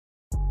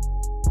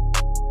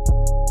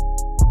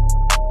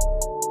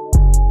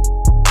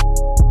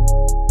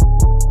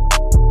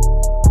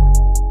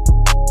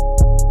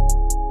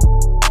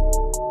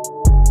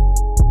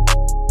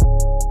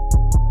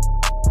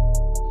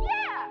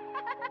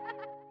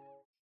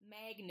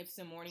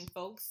Magnificent morning,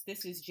 folks.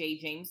 This is Jay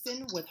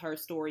Jameson with Her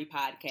Story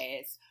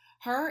Podcast.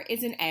 HER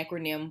is an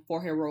acronym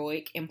for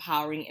Heroic,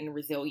 Empowering, and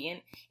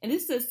Resilient, and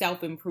this is a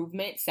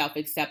self-improvement,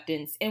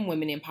 self-acceptance, and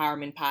women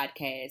empowerment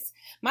podcast.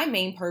 My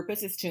main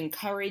purpose is to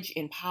encourage,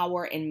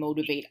 empower, and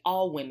motivate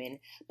all women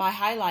by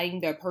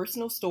highlighting their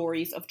personal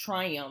stories of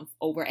triumph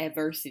over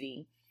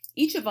adversity.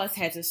 Each of us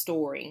has a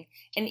story,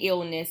 an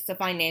illness, a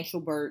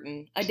financial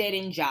burden, a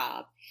dead-end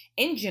job.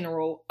 In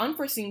general,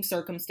 unforeseen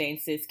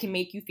circumstances can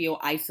make you feel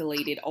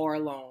isolated or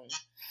alone.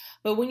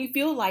 But when you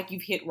feel like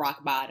you've hit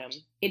rock bottom,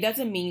 it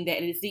doesn't mean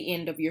that it is the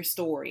end of your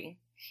story.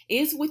 It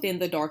is within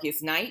the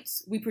darkest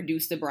nights we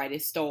produce the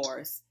brightest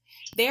stars.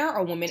 There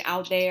are women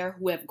out there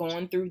who have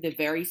gone through the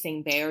very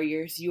same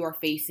barriers you are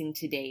facing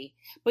today,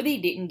 but they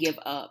didn't give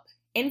up.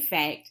 In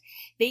fact,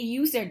 they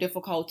use their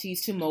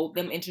difficulties to mold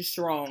them into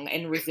strong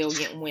and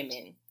resilient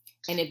women.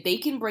 And if they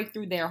can break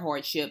through their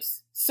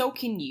hardships, so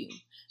can you.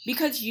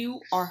 Because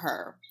you are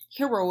HER,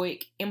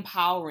 heroic,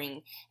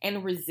 empowering,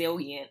 and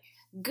resilient.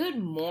 Good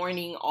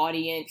morning,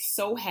 audience.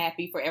 So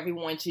happy for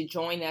everyone to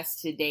join us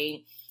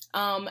today.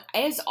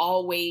 As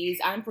always,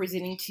 I'm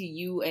presenting to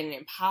you an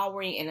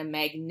empowering and a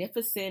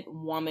magnificent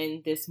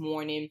woman this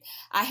morning.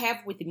 I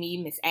have with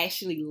me Miss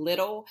Ashley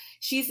Little.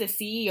 She's the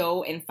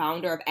CEO and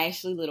founder of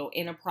Ashley Little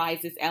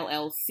Enterprises,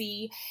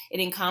 LLC. It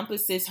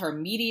encompasses her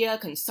media,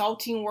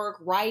 consulting work,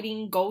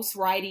 writing,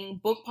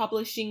 ghostwriting, book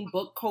publishing,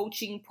 book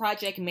coaching,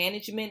 project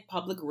management,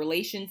 public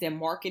relations and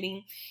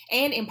marketing,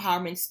 and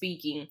empowerment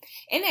speaking.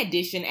 In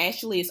addition,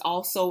 Ashley is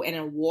also an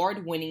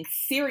award-winning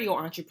serial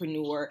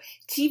entrepreneur,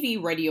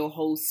 TV radio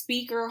host,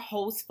 speaker,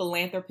 host,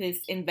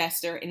 philanthropist,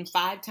 investor, and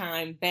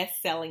 5-time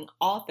best-selling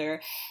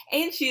author,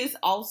 and she is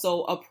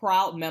also a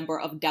proud member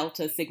of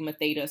Delta Sigma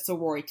Theta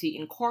Sorority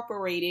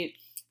Incorporated.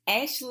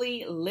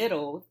 Ashley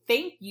Little,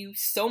 thank you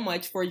so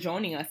much for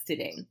joining us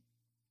today.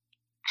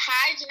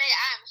 Hi, Janae.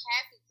 I'm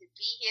happy to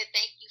be here.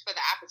 Thank you for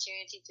the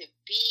opportunity to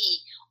be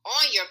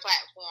on your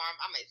platform.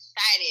 I'm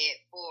excited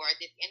for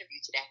this interview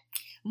today.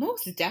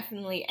 Most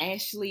definitely,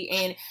 Ashley.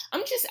 And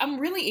I'm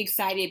really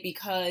excited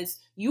because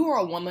you are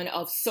a woman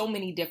of so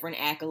many different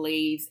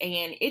accolades,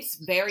 and it's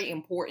very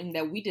important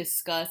that we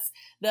discuss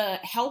the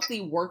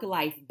healthy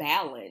work-life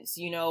balance.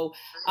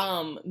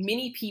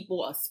 Many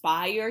people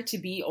aspire to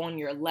be on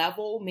your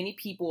level. Many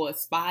people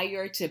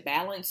aspire to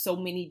balance so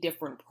many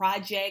different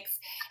projects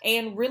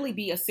and really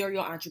be a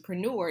serial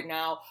entrepreneur.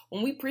 Now,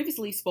 when we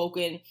previously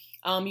spoken,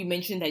 you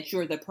mentioned that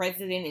you're the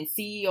president and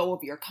CEO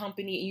of your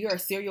company and you're a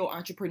serial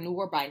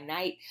entrepreneur by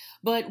night.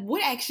 But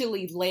what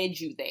actually led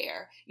you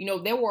there?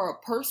 There were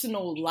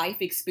personal life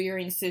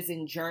experiences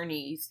and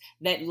journeys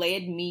that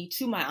led me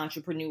to my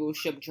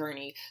entrepreneurship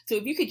journey. So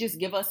if you could just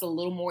give us a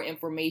little more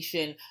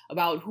information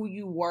about who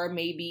you were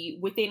maybe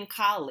within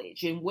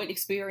college and what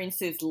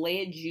experiences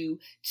led you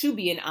to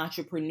be an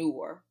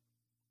entrepreneur.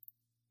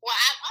 Well,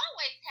 I've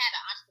always had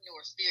an entrepreneur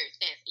spirit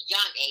since a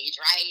young age,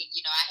 right?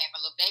 I have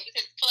a little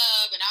babysitters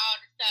club and all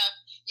this stuff,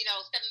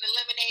 selling the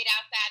lemonade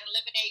outside the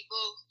lemonade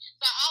booths.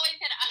 So I always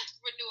had an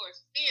entrepreneur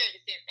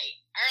spirit since an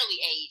early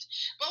age.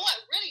 But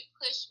what really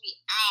pushed me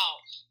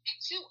out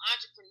into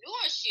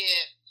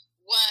entrepreneurship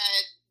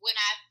was when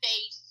I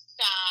faced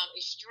some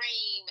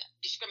extreme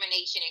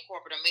discrimination in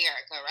corporate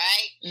America,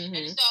 right? Mm-hmm.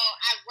 And so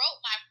I wrote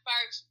my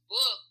first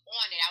book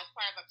on it. I was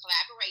part of a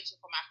collaboration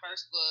for my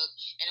first book,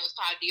 and it was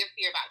called Dear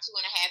Fear about 2.5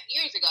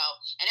 years ago.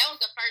 And that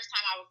was the first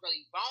time I was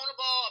really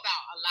vulnerable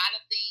about a lot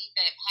of things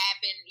that have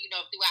happened,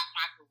 throughout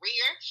my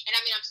career. And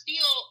I'm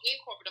still in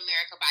corporate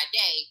America by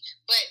day,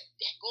 but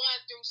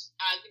going through,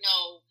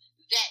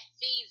 that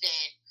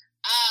season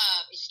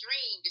of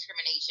extreme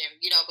discrimination,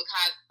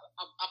 because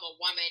I'm a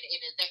woman in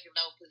executive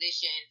level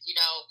positions,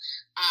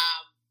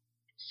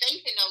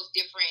 facing those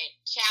different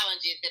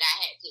challenges that I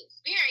had to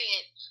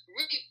experience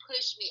really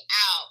pushed me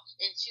out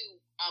into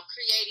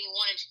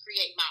wanting to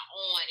create my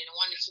own and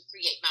wanting to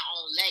create my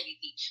own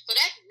legacy. So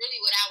that's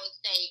really what I would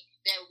say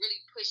that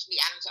really pushed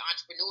me out into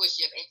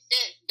entrepreneurship. And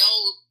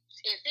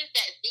since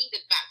that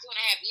season about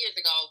 2.5 years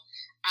ago,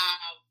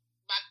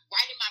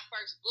 writing my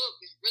first book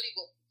is really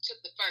what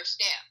took the first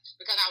step,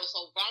 because I was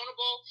so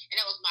vulnerable and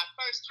that was my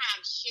first time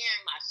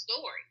sharing my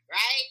story,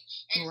 right?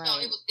 And right.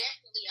 So it was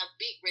definitely a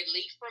big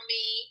relief for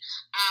me.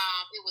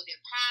 It was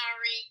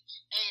empowering,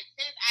 and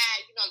since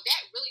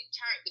that really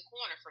turned the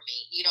corner for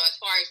me, as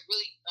far as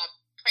really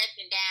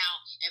pressing down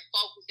and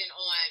focusing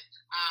on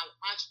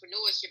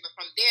entrepreneurship. And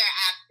from there,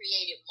 I've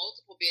created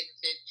multiple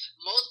businesses,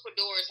 multiple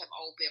doors have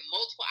opened,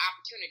 multiple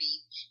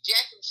opportunities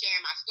just from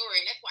sharing my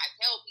story. And that's why I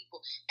tell people,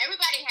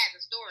 everybody has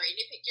a story. And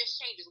if it just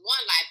changes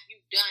one life,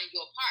 you've done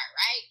your part,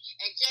 right?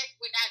 And just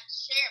when I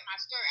shared my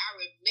story,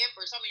 I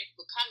remember so many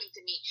people coming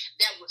to me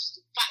that were,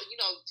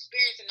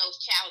 experiencing those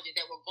challenges,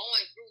 that were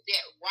going through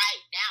that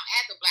right now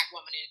as a Black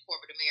woman in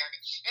corporate America.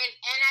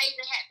 And I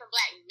even had some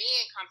Black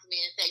men come to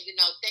me and say,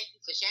 thank you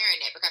for sharing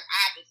that, because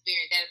I've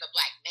experienced that as a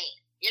Black man,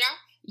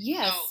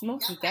 Yes, so,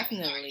 most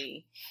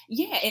definitely.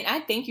 Yeah, and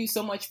I thank you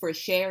so much for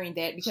sharing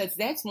that, because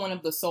that's one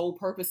of the sole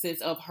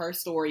purposes of Her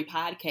Story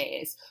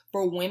podcast,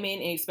 for women,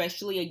 and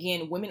especially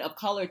again women of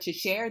color, to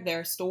share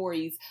their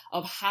stories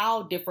of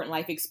how different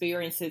life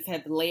experiences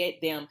have led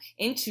them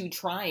into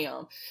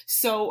triumph.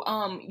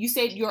 So you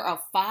said you're a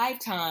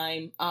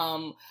 5-time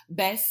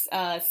best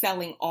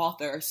selling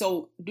author.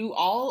 So do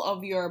all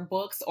of your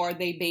books, are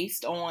they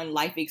based on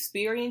life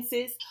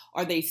experiences?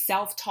 Are they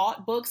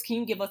self-taught books? Can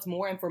you give us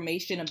more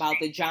information about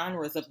the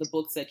genres of the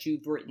books that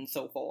you've written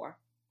so far?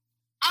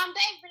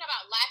 They've been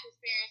about life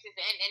experiences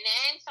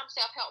and some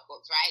self-help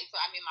books, right? So,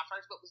 I mean, my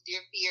first book was Dear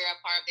Fear, a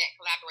part of that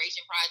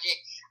collaboration project.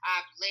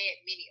 I've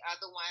led many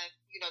other ones,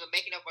 the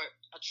making of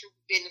a true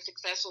business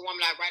successful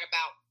woman. I write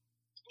about,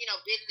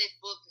 business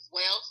books as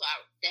well. So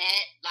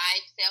that,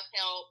 life,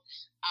 self-help,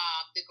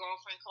 the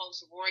Girlfriend Code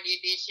Sorority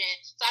Edition.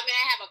 So, I mean,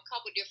 I have a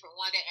couple different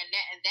ones, and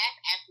that's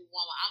actually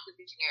one where I'm the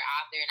visionary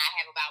author, and I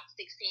have about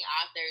 16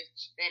 authors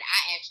that I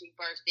actually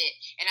birthed it.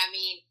 And I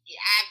mean,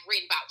 I've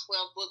written about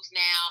 12 books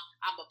now.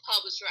 I'm a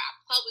publisher. I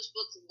publish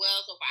books as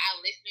well. So for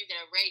our listeners that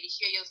are ready to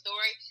share your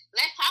story,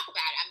 let's talk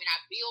about it. I mean,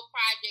 I build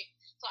projects.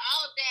 So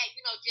all of that,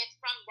 just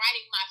from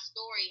writing my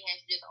story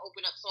has just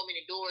opened up so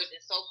many doors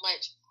and so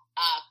much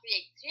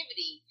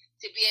creativity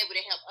to be able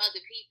to help other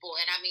people.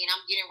 And I mean,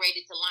 I'm getting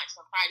ready to launch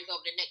some parties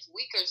over the next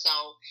week or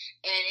so,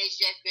 and it's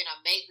just been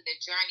amazing. The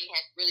journey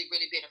has really,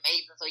 really been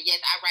amazing. So yes,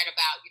 I write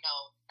about,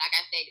 like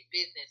I said,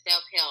 business,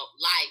 self-help,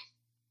 life,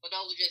 but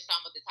those are just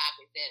some of the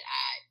topics that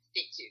I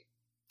stick to.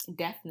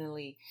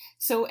 Definitely.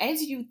 So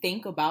as you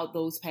think about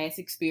those past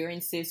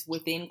experiences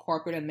within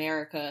corporate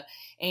America,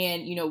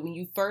 and when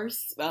you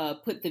first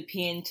put the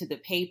pen to the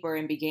paper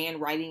and began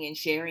writing and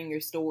sharing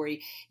your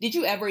story, did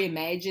you ever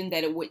imagine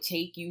that it would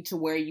take you to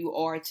where you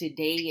are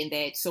today and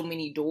that so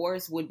many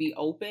doors would be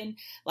open?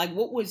 Like,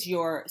 what was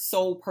your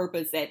sole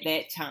purpose at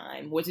that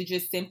time? Was it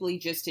just simply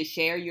just to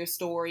share your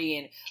story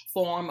and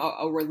form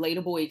a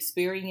relatable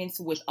experience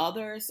with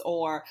others?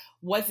 Or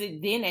was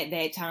it then at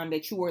that time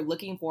that you were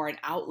looking for an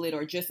outlet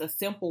or just a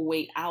simple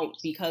way out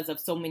because of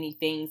so many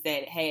things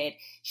that had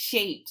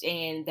shaped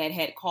and that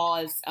had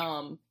caused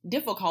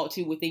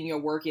difficulty within your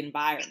work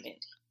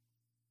environment?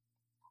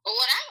 Well,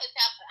 what I would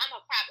tell, I'm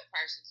a private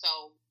person,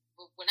 so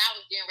when I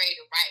was getting ready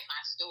to write my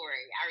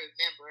story, I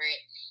remember it.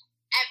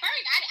 At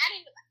first, I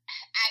didn't.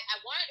 I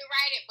wanted to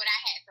write it, but I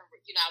had some.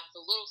 I was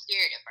a little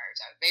scared at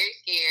first. I was very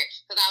scared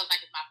because I was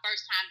like, it's my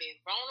first time being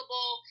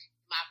vulnerable,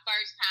 my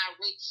first time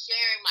really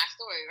sharing my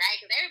story,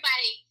 right? Because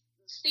everybody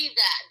see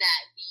the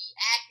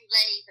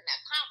accolades and the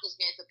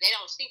accomplishments, but they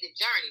don't see the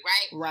journey,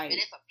 right? Right. And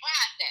it's a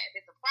process.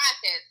 It's a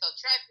process. So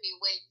trust me,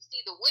 when you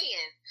see the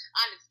wins,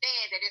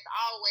 understand that it's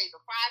always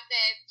a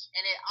process,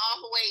 and it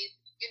always,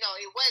 it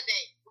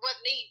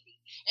wasn't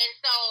easy. And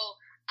so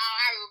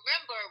I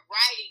remember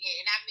writing it,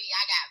 and I mean,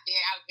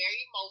 I was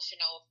very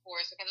emotional, of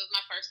course, because it was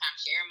my first time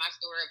sharing my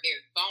story,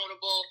 very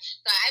vulnerable.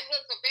 So it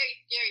was a very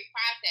scary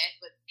process.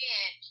 But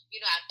then,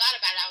 I thought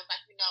about it. I was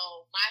like,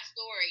 my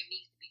story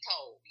needs to be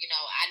told.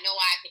 I know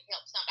I can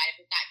help somebody,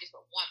 but not just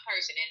with one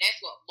person, and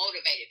that's what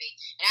motivated me.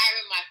 And I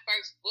remember my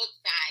first book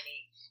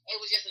signing. It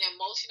was just an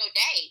emotional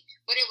day,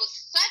 but it was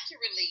such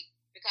a relief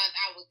because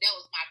that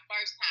was my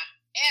first time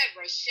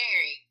ever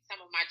sharing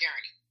some of my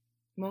journey.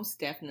 Most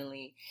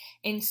definitely.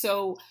 And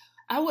so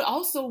I would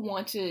also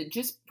want to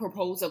just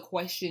propose a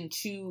question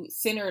too,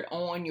 centered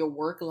on your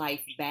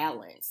work-life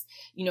balance.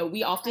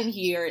 We often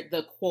hear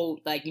the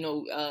quote like,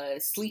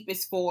 sleep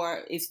is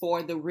for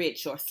the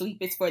rich, or sleep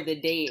is for the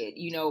dead,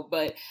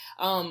 but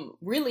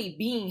really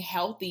being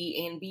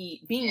healthy and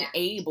being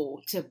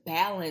able to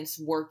balance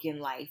work and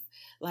life.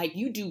 Like,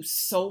 you do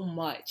so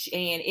much,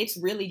 and it's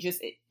really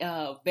just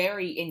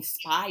very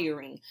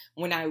inspiring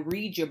when I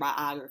read your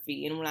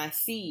biography and when I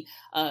see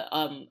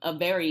a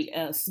very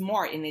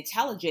smart and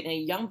intelligent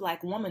and young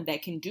Black woman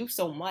that can do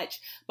so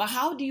much. But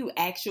how do you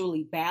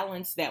actually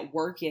balance that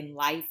work and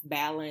life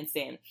balance,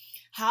 and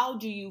how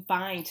do you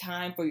find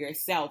time for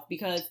yourself?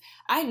 Because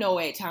I know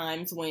at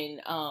times when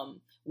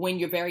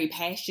you're very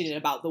passionate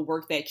about the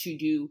work that you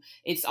do,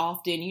 it's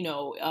often,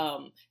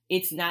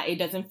 it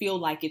doesn't feel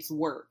like it's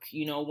work,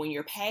 when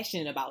you're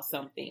passionate about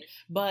something.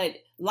 But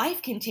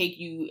life can take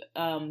you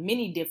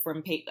many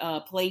different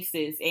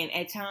places. And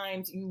at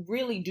times you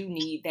really do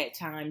need that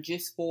time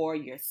just for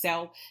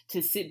yourself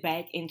to sit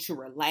back and to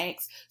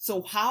relax.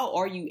 So how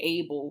are you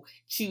able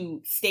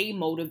to stay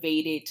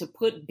motivated, to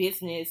put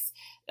business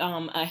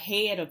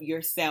ahead of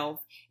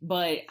yourself?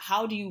 But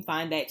how do you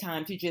find that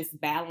time to just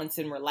balance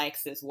and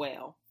relax as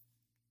well?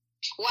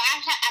 Well,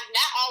 I've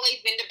not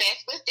always been the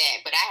best with that,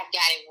 but I have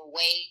gotten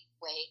way,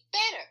 way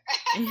better.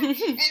 And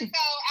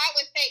so I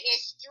would say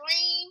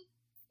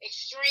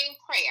extreme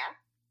prayer,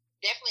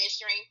 definitely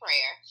extreme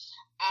prayer.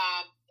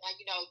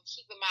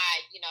 Keeping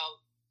my,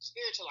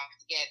 spiritual life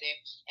together.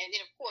 And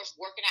then, of course,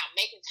 working out,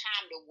 making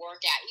time to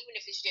work out, even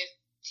if it's just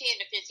 10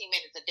 to 15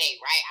 minutes a day,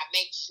 right? I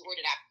make sure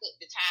that I put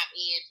the time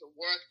in to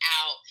work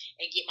out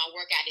and get my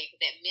workout in,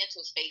 because that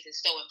mental space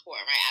is so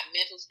important, right? Our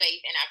mental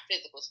space and our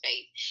physical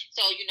space.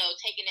 So,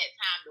 taking that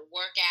time to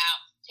work out,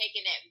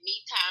 taking that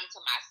me time to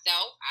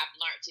myself, I've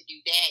learned to do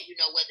that,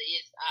 whether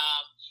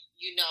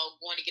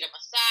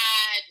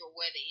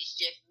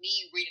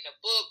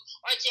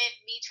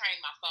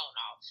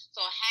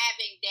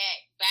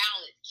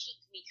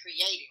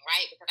creating,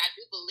 right? Because I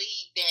do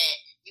believe that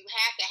you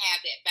have to have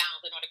that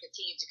balance in order to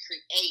continue to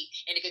create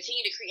and to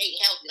continue to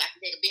create healthy. Like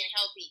you said, being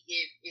healthy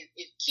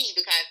is key,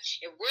 because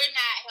if we're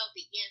not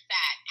healthy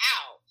inside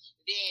out,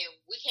 then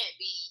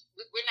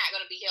we're not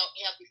going to be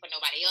healthy for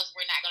nobody else.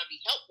 We're not going to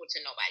be helpful to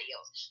nobody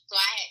else. So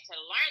I had to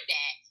learn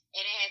that,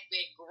 and it has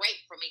been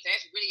great for me. So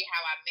that's really how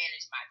I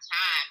manage my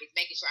time, is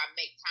making sure I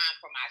make time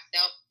for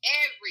myself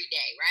every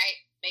day, right?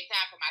 Make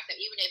time for myself,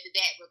 even if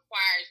that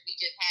requires me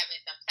just having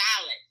some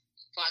silence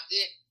for a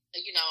good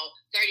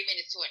 30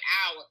 minutes to an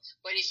hour,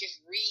 but it's just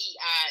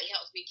it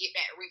helps me get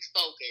back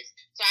refocused.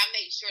 So I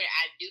make sure that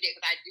I do that,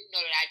 because I do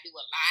know that I do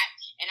a lot,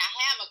 and I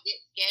have a good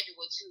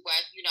schedule too, where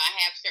I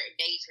have certain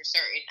days for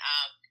certain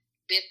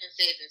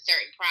businesses and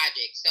certain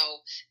projects.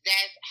 So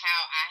that's how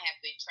I have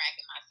been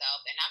tracking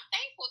myself, and I'm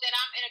thankful that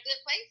I'm in a good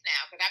place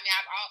now, because I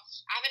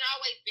haven't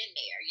always been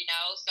there,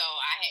 so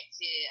I had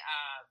to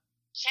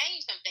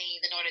change some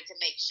things in order to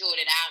make sure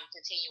that I'm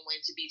continuing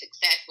to be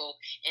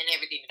successful in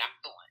everything that I'm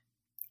doing.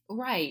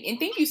 Right. And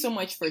thank you so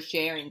much for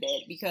sharing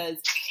that, because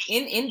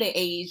in the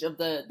age of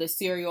the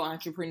serial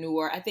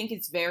entrepreneur, I think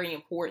it's very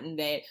important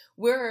that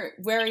we're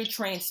very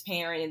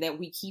transparent and that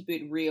we keep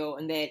it real,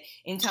 and that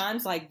in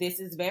times like this,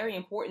 it's very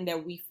important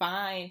that we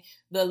find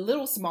the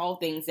little small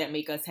things that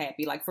make us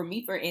happy. Like for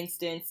me, for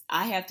instance,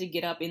 I have to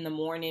get up in the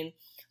morning.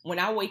 When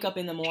I wake up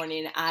in the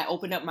morning, I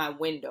open up my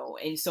window.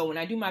 And so when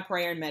I do my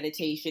prayer and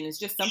meditation, it's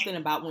just something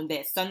about when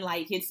that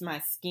sunlight hits my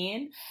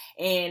skin,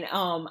 and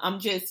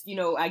I'm just,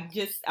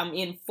 I'm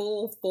in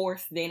full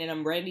force then, and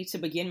I'm ready to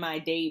begin my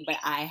day, but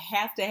I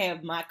have to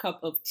have my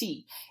cup of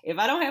tea. If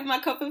I don't have my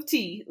cup of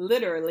tea,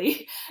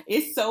 literally,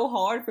 it's so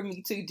hard for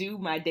me to do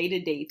my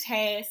day-to-day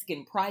tasks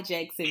and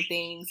projects and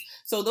things.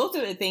 So those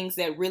are the things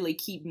that really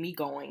keep me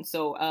going.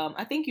 So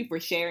I thank you for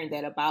sharing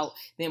that about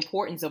the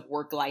importance of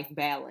work-life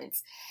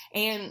balance.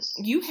 And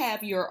you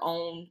have your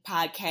own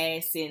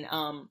podcast and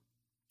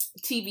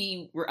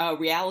TV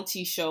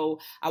reality show.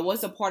 I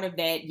was a part of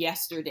that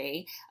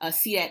yesterday,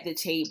 Seat at the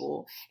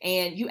Table.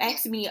 And you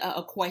asked me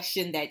a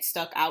question that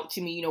stuck out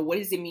to me. What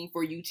does it mean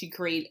for you to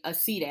create a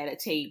seat at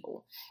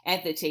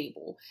the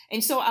table?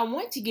 And so I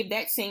want to give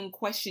that same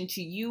question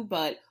to you,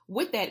 but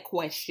with that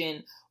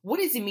question, what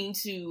does it mean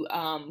to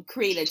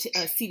create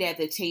a seat at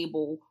the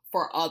table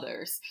for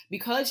others?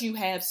 Because you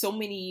have so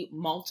many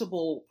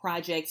multiple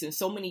projects and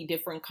so many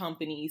different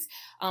companies,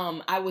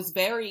 I was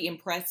very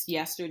impressed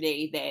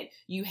yesterday that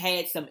you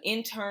had some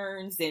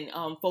interns and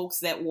folks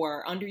that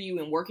were under you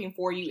and working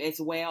for you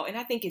as well. And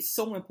I think it's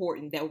so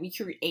important that we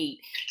create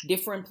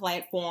different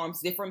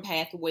platforms, different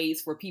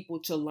pathways for people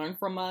to learn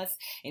from us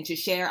and to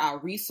share our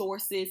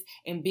resources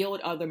and build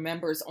other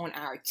members on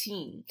our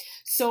team.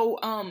 So,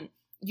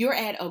 you're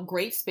at a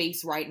great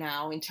space right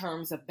now in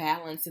terms of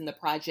balance in the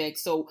project.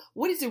 So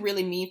what does it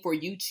really mean for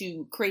you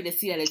to create a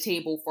seat at a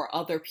table for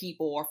other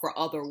people or for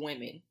other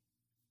women?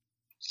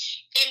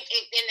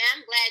 And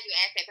I'm glad you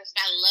asked that, because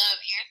I love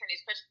answering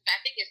this question, because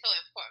I think it's so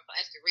important for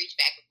us to reach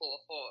back and pull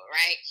forward,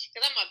 right?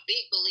 Because I'm a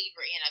big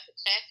believer in a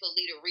successful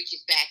leader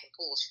reaches back and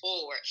pulls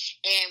forward.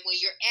 And when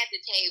you're at the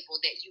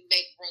table, that you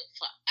make room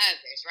for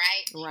others,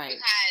 right? Right.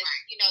 Because,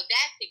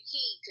 that's the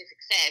key to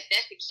success.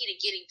 That's the key to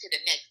getting to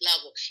the next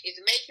level, is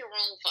making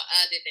room for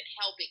others and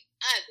helping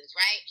others,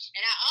 right?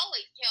 And I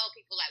always tell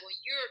people, like, when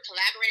you're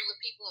collaborating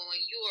with people and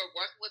when you're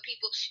working with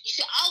people, you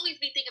should always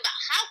be thinking about,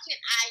 how can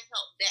I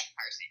help that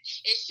person?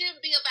 It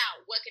shouldn't be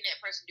about what can that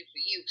person do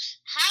for you.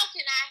 How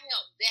can I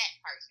help that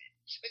person?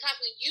 Because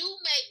when you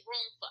make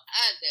room for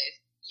others,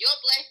 your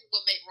blessings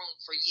will make room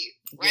for you,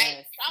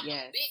 right? Yes, so I'm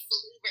a big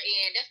believer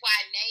in, that's why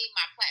I named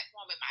my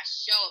platform and my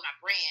show and my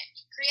brand,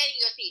 Creating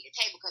Your Seat at the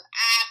Table, because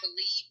I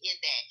believe in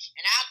that.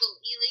 And I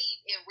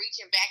believe in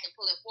reaching back and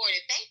pulling forward.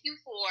 And thank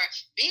you for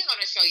being on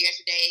the show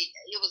yesterday.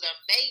 It was an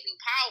amazing,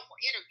 powerful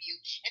interview.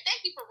 And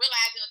thank you for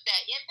realizing the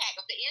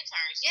impact of the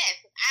interns.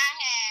 Yes, because I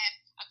have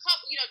a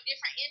couple,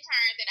 different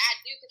interns that I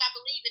do, because I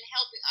believe in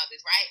helping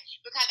others, right?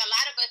 Because a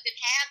lot of us didn't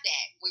have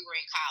that when we were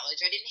in college,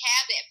 or didn't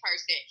have that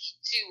person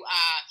to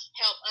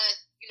help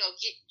us,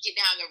 get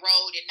down the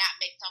road and not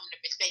make some of the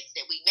mistakes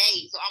that we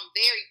made. So I'm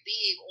very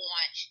big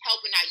on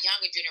helping our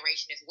younger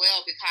generation as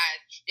well, because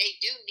they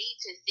do need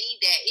to see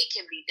that it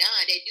can be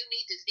done. They do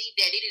need to see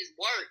that it is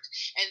worked,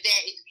 and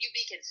that if you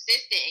be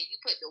consistent and you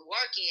put the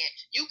work in,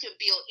 you can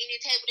build any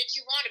table that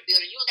you want to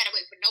build, and you don't got to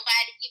wait for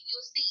nobody to give you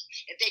a seat.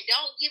 If they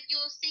don't give you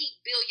a seat,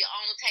 build your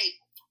own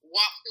table.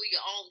 Walk through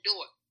your own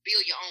door.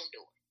 Build your own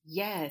door.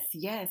 Yes.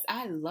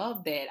 I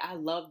love that.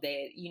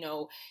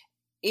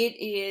 It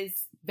is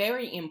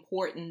very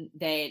important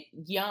that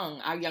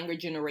our younger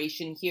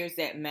generation hears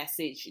that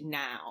message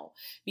now,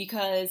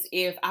 because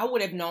if I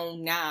would have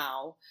known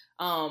now,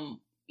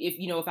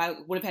 if I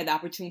would have had the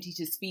opportunity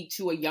to speak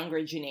to a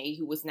younger Janae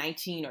who was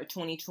 19 or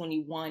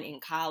 21 in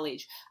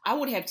college, I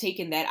would have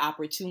taken that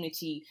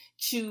opportunity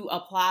to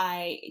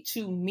apply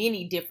to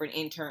many different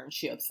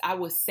internships. I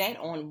was set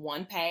on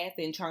one path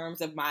in terms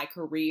of my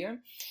career.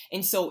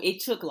 And so it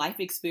took life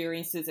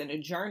experiences and a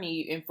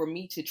journey and for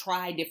me to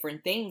try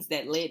different things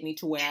that led me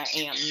to where I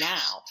am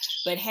now.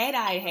 But had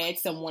I had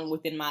someone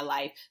within my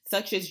life,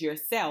 such as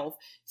yourself,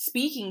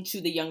 speaking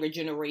to the younger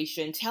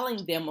generation,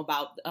 telling them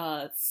about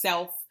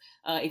self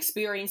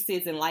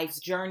experiences and life's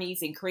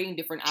journeys and creating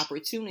different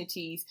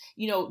opportunities,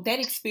 that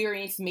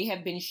experience may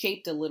have been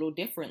shaped a little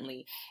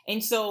differently.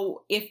 And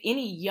so if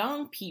any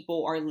young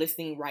people are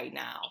listening right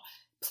now,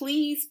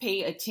 please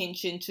pay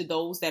attention to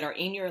those that are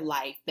in your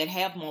life that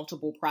have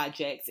multiple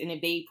projects. And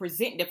if they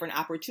present different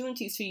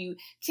opportunities to you,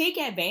 take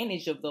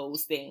advantage of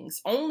those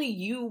things. Only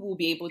you will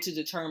be able to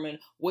determine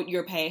what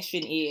your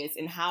passion is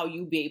and how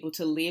you'll be able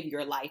to live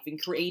your life and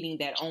creating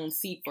that own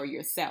seat for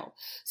yourself.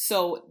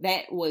 So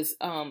that was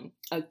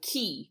a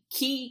key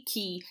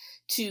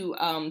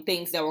to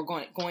things that were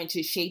going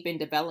to shape and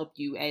develop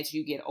you as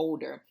you get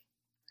older.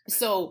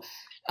 So,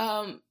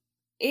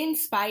 in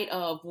spite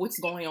of what's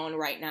going on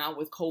right now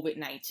with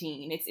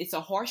COVID-19, it's a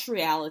harsh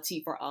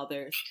reality for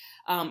others.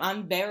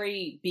 I'm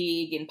very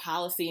big in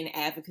policy and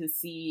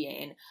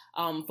advocacy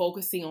and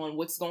focusing on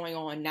what's going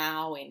on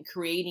now and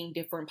creating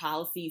different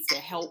policies to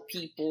help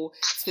people,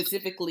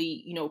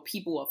 specifically,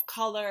 people of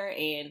color.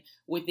 And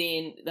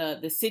within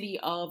the city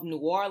of New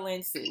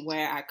Orleans,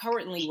 where I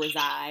currently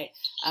reside,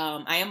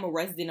 I am a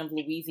resident of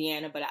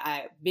Louisiana, but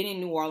I've been in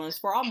New Orleans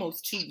for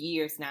almost 2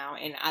 years now.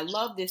 And I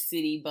love this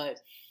city, but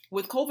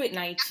with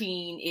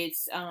COVID-19,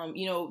 it's,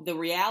 the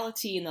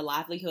reality and the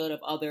livelihood of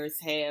others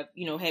have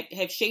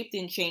shaped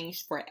and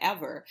changed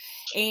forever.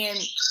 And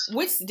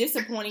what's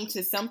disappointing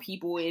to some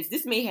people is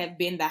this may have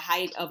been the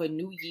height of a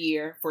new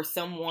year for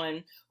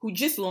someone who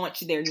just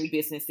launched their new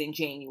business in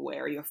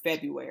January or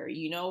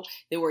February.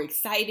 They were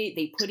excited,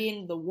 they put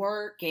in the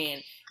work,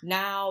 and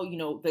now,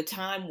 the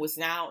time was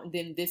now, and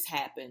then this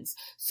happens.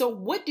 So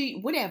what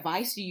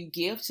advice do you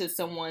give to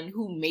someone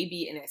who may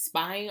be an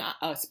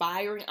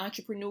aspiring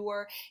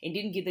entrepreneur and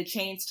didn't get the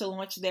chance to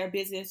launch their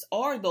business,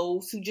 or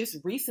those who just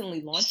recently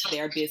launched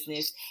their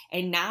business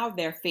and now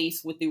they're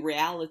faced with the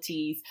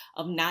realities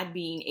of not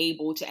being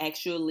able to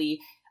actually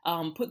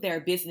put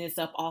their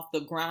business up off the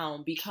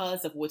ground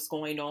because of what's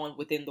going on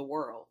within the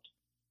world?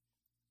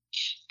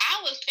 I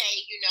would say,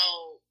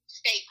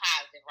 stay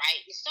positive,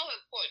 right? It's so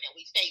important that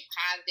we stay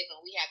positive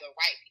and we have the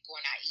right people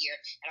in our ear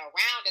and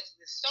around us.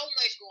 There's so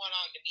much going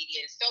on in the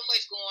media. There's so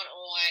much going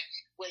on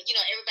with,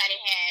 everybody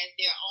has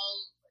their own,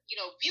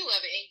 view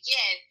of it. And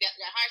yes,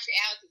 the harsh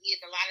reality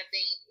is a lot of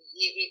things,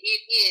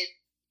 it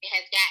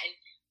has gotten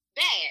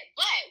bad,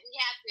 but we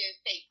have to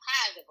stay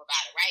positive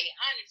about it, right?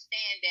 And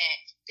understand that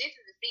this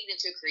is a season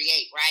to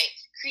create, right?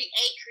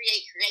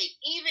 Create.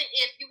 Even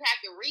if you have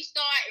to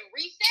restart and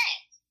reset,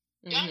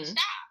 don't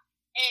stop.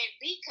 And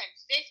be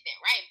consistent,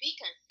 right? Be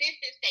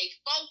consistent, stay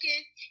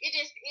focused. It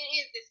is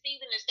the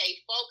season to stay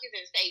focused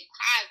and stay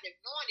positive,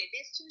 knowing that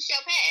this too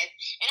shall pass.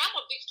 And I'm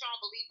a big, strong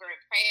believer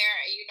in prayer,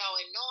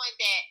 and knowing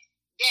that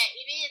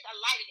it is a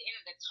light at the end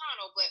of the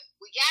tunnel, but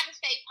we got to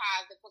stay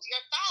positive because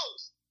your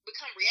thoughts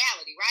become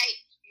reality, right?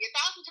 Your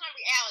thoughts become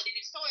reality, and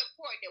it's so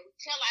important that we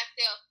tell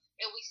ourselves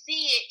and we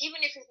see it,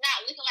 even if it's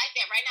not looking like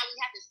that right now. We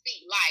have to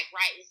speak life,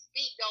 right? And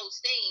speak those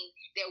things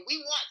that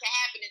we want to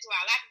happen into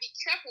our life. Be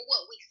careful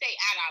what we say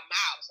out our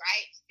mouths,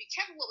 right? Be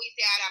careful what we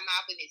say out our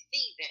mouth in this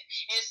season.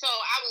 And so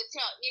I would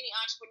tell any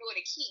entrepreneur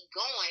to keep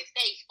going,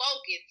 stay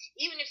focused,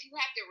 even if you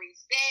have to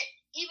reset,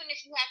 even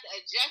if you have to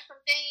adjust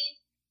some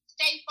things.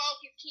 Stay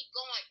focused, keep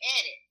going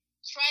at it.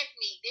 Trust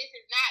me, this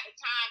is not the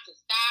time to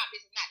stop.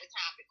 This is not the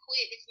time to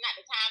quit. This is not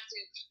the time to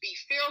be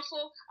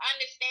fearful.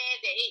 Understand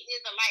that it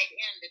is a light at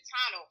the end of the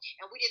tunnel,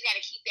 and we just got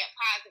to keep that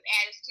positive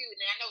attitude.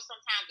 And I know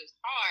sometimes it's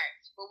hard,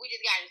 but we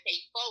just got to stay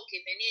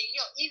focused. And then,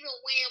 even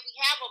when we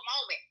have a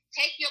moment,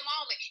 take your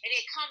moment, and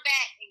then come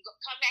back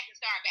and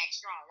start back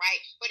strong,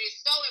 right? But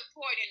it's so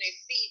important in this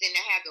season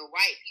to have the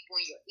right people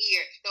in your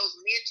ear, those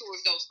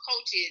mentors, those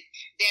coaches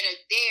that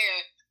are there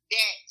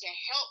that to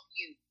help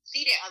you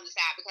see that other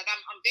side, because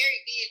I'm very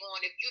big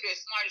on, if you're the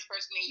smartest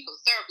person in your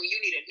circle,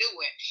 you need a new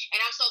one. And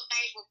I'm so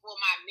thankful for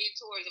my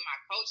mentors and my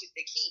coaches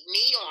to keep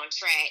me on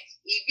track,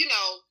 to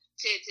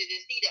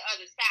see the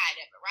other side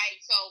of it,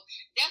 right? So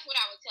that's what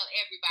I would tell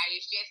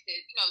everybody, is just to,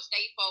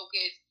 stay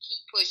focused,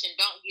 keep pushing,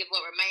 don't give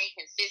up, remain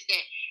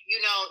consistent,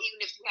 even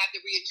if you have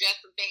to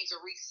readjust some things or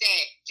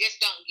reset,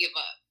 just don't give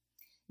up.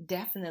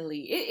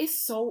 Definitely. It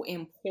is so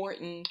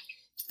important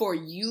for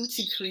you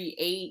to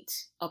create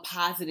a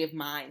positive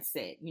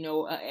mindset.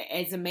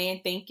 As a man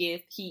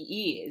thinketh,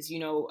 he is.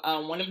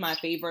 One of my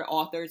favorite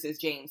authors is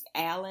James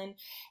Allen,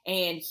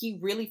 and he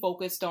really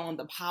focused on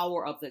the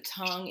power of the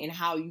tongue and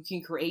how you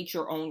can create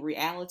your own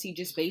reality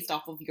just based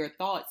off of your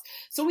thoughts.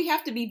 So we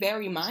have to be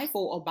very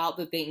mindful about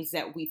the things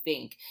that we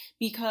think,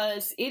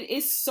 because it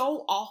is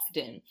so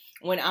often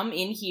when I'm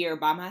in here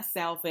by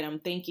myself and I'm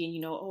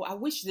thinking, I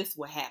wish this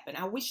would happen.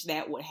 I wish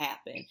that would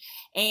happen.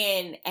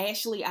 And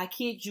Ashley, I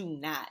kid you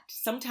not,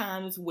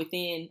 sometimes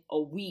within a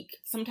week,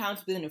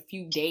 sometimes within a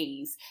few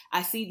days,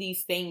 I see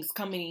these things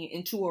coming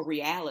into a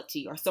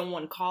reality, or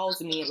someone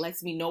calls me and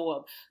lets me know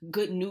of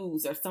good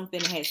news or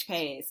something has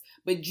passed.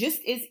 But just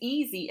as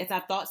easy as I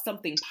thought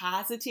something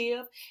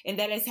positive and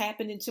that has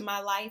happened into my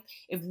life,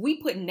 if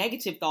we put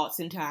negative thoughts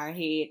into our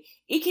head,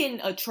 it can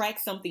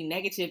attract something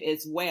negative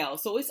as well.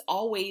 So it's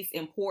always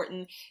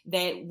important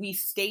that we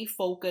stay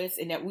focused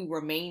and that we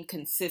remain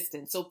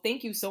consistent. So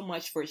thank you so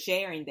much for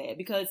sharing that,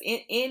 because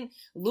in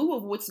lieu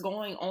of what's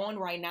going on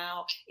right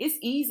now, it's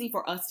easy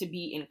for us to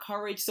be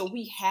encouraged. So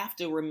we have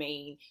to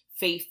remain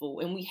faithful,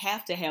 and we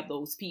have to have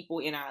those people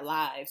in our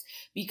lives,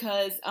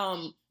 because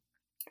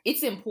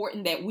it's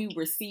important that we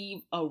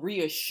receive a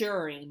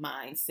reassuring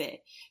mindset.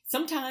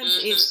 Sometimes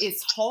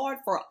it's hard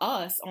for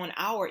us on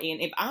our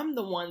end. If I'm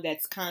the one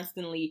that's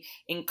constantly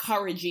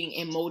encouraging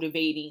and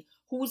motivating,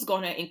 who's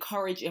going to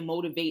encourage and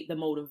motivate the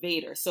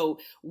motivator? So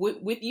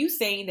with you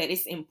saying that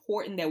it's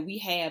important that we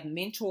have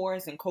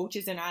mentors and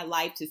coaches in our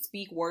life to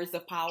speak words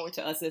of power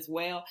to us as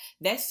well,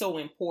 that's so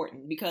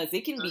important, because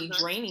it can be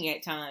draining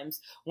at times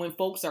when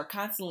folks are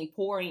constantly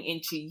pouring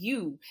into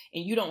you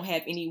and you don't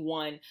have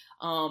anyone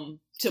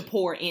to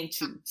pour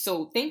into.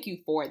 So thank you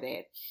for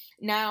that.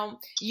 Now,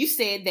 you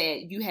said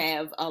that you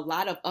have a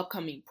lot of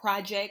upcoming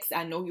projects.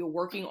 I know you're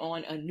working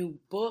on a new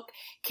book.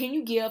 Can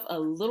you give a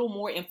little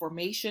more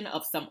information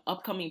of some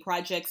upcoming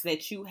projects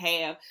that you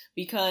have?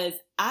 Because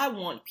I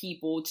want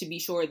people to be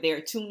sure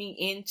they're tuning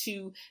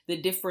into the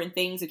different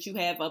things that you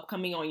have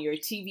upcoming on your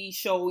TV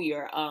show,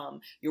 your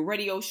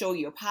radio show,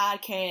 your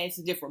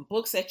podcast, different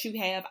books that you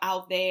have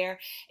out there,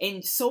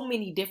 and so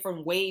many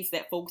different ways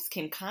that folks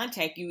can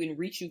contact you and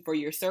reach you for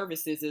your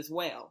services as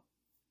well.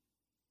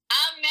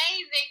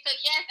 Amazing. So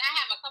yes, I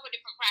have a couple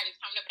different projects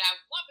coming up, but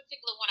one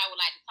particular one I would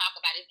like to talk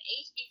about is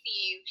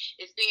HBCU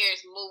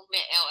Experience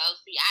Movement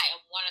LLC. I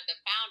am one of the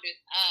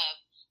founders of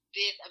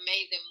this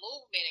amazing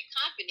movement and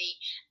company,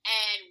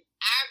 and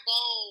our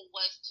goal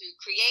was to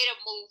create a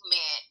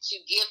movement to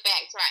give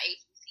back to our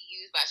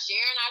HBCUs by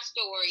sharing our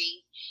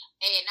stories,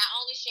 and not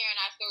only sharing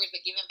our stories,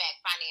 but giving back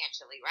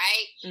financially,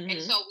 right?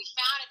 And so we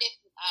founded this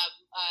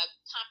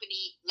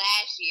company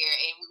last year,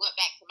 and we went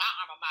back to my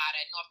alma mater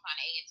at North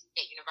Carolina A&T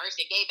State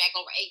University, gave back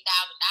over $8,000,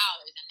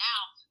 and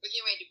now we're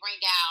getting ready to bring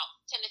out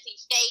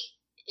Tennessee State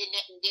in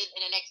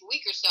the next week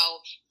or so,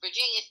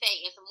 Virginia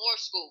State, and some more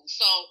schools.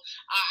 So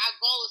our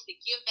goal is to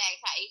give back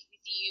to our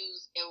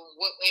HBCUs and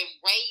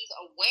raise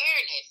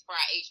awareness for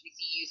our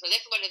HBCUs. So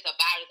that's what it's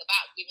about. It's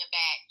about giving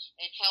back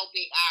and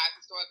helping our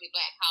historically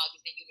Black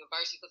colleges and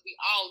universities, because we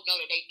all know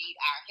that they need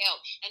our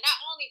help. And not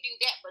only do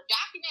that, but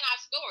document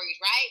our stories,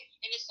 right?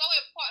 And it's so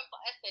important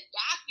for us to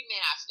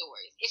document our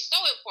stories. It's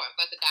so important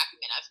for us to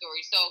document our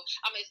stories. So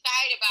I'm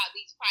excited about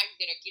these projects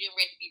that are getting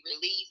ready to be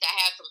released.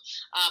 I have some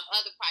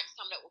other projects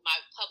coming up with my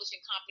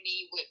publishing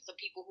company, with some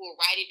people who are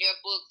writing their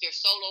books, their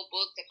solo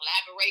books, their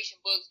collaboration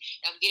books.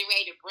 And I'm getting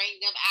ready to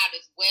bring them out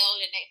as well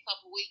in the next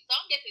couple of weeks. So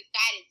I'm just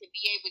excited to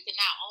be able to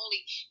not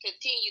only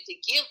continue to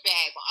give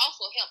back, but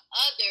also help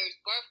others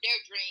birth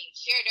their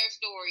dreams, share their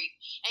stories,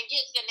 and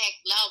get to the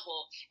next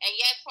level. And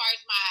yes, as far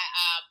as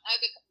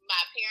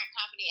my parent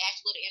company,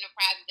 Ashley Little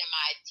Enterprises, and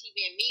my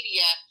TV and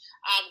media,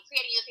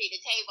 creating your seat at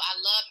the table. I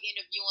love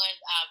interviewing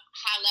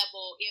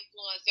high-level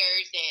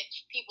influencers and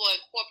people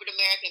in corporate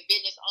America, and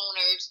business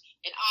owners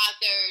and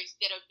authors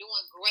that are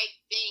doing great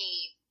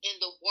things in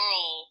the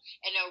world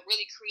and are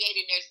really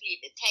creating their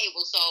seat at the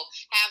table. So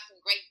have some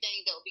great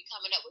things that will be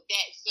coming up with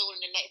that soon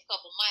in the next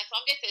couple months.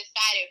 So I'm just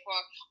excited for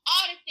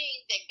all the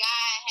things that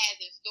God has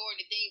in store,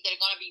 the things that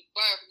are going to be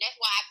birthed. And that's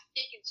why I'm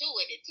sticking to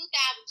it. And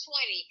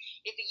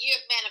 2020 is the year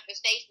of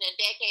manifestation, a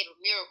decade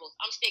of miracles.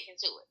 I'm sticking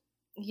to it.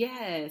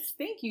 Yes,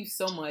 thank you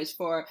so much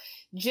for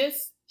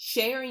just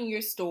sharing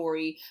your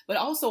story, but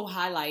also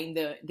highlighting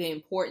the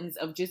importance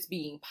of just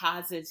being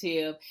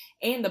positive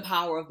and the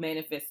power of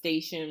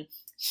manifestation.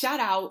 Shout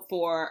out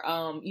for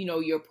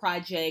your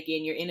project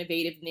and your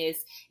innovativeness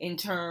in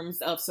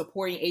terms of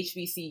supporting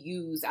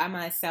HBCUs. I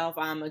myself,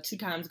 I'm a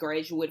 2-time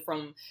graduate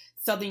from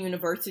Southern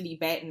University,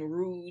 Baton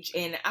Rouge,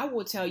 and I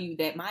will tell you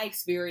that my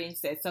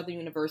experience at Southern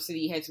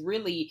University has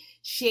really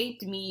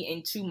shaped me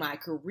into my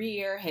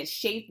career, has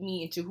shaped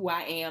me into who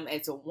I am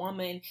as a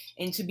woman,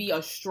 and to be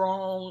a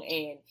strong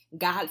and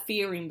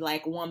God-fearing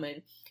Black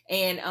woman.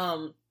 And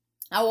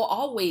I will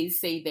always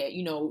say that,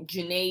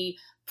 Janae,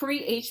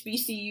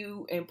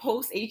 pre-HBCU and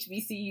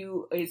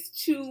post-HBCU is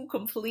two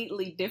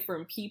completely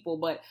different people,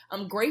 but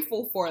I'm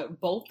grateful for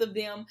both of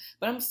them,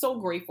 but I'm so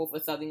grateful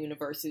for Southern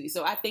University.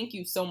 So I thank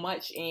you so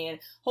much, and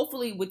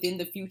hopefully within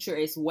the future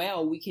as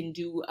well, we can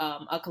do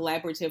a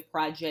collaborative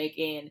project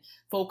and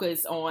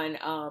focus on,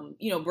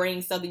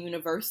 bringing Southern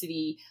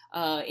University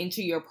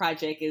into your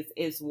project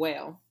as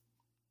well.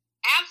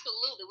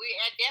 Absolutely. We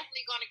are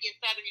definitely going to get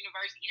Southern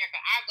University in there,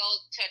 because our goal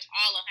is to touch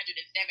all 107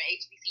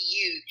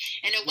 HBCUs.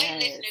 And the way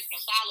listeners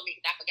can follow me,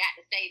 because I forgot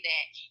to say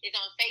that, is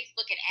on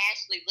Facebook at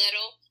Ashley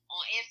Little,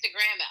 on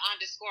Instagram at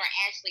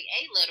 _Ashley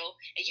A. Little.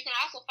 And you can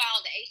also follow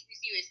the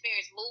HBCU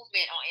Experience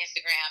Movement on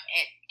Instagram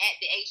at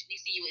the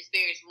HBCU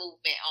Experience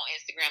Movement on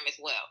Instagram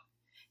as well.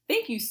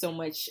 Thank you so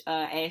much,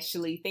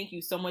 Ashley. Thank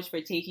you so much for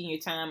taking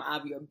your time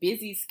out of your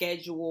busy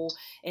schedule.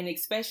 And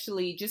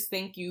especially just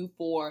thank you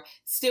for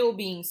still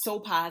being so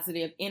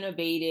positive,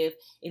 innovative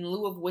in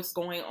lieu of what's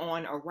going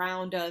on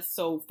around us.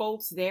 So,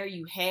 folks, there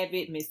you have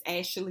it, Miss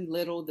Ashley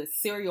Little, the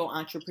serial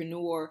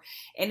entrepreneur.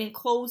 And in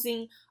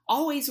closing,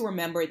 always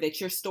remember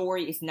that your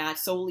story is not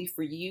solely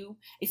for you.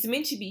 It's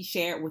meant to be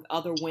shared with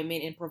other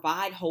women and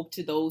provide hope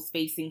to those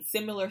facing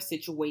similar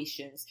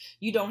situations.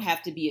 You don't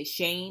have to be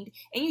ashamed,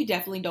 and you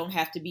definitely don't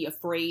have to be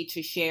afraid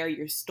to share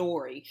your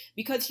story,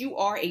 because you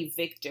are a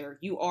victor,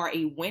 you are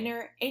a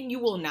winner, and you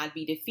will not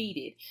be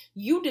defeated.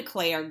 You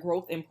declare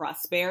growth and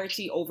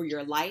prosperity over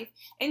your life,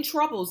 and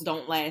troubles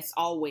don't last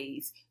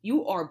always.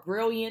 You are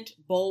brilliant,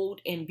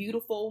 bold, and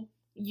beautiful.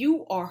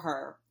 You are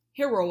her.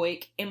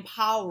 Heroic,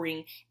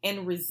 empowering,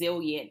 and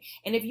resilient.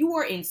 And if you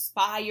are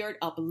inspired,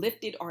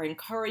 uplifted, or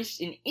encouraged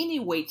in any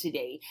way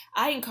today,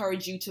 I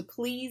encourage you to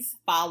please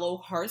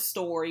follow Her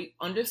Story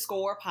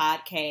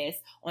 _podcast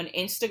on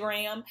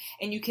Instagram,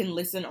 and you can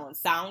listen on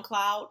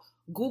SoundCloud,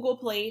 Google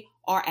Play,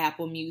 or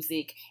Apple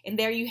Music. And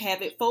there you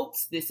have it,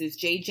 folks. This is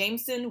Jay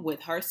Jameson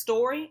with Her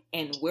Story,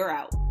 and we're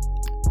out.